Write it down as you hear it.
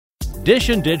Dish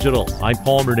and Digital, I'm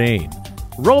Paul Murnane.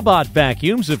 Robot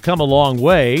vacuums have come a long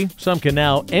way. Some can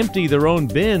now empty their own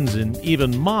bins and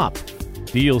even mop.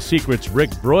 Deal Secret's Rick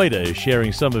Broida is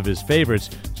sharing some of his favorites,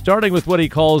 starting with what he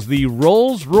calls the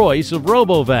Rolls-Royce of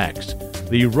RoboVacs,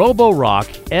 the Roborock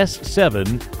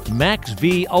S7 Max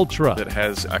V Ultra. It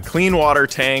has a clean water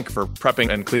tank for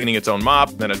prepping and cleaning its own mop,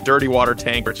 then a dirty water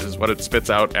tank, which is what it spits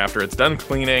out after it's done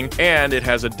cleaning, and it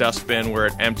has a dustbin where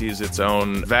it empties its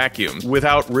own vacuum.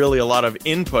 Without really a lot of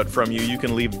input from you, you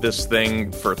can leave this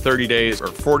thing for 30 days or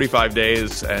 45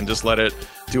 days and just let it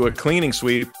do a cleaning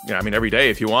sweep, every day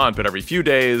if you want, but every few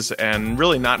days, and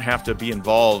really not have to be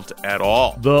involved at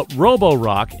all. The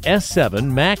Roborock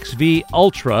S7 Max V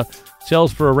Ultra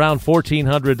sells for around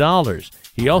 $1,400.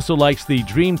 He also likes the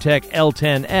DreamTech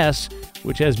L10S,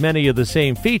 which has many of the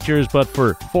same features, but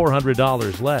for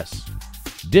 $400 less.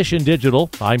 Dish and Digital,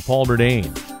 I'm Paul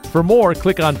Murnane. For more,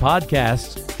 click on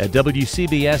podcasts at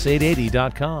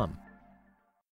WCBS880.com.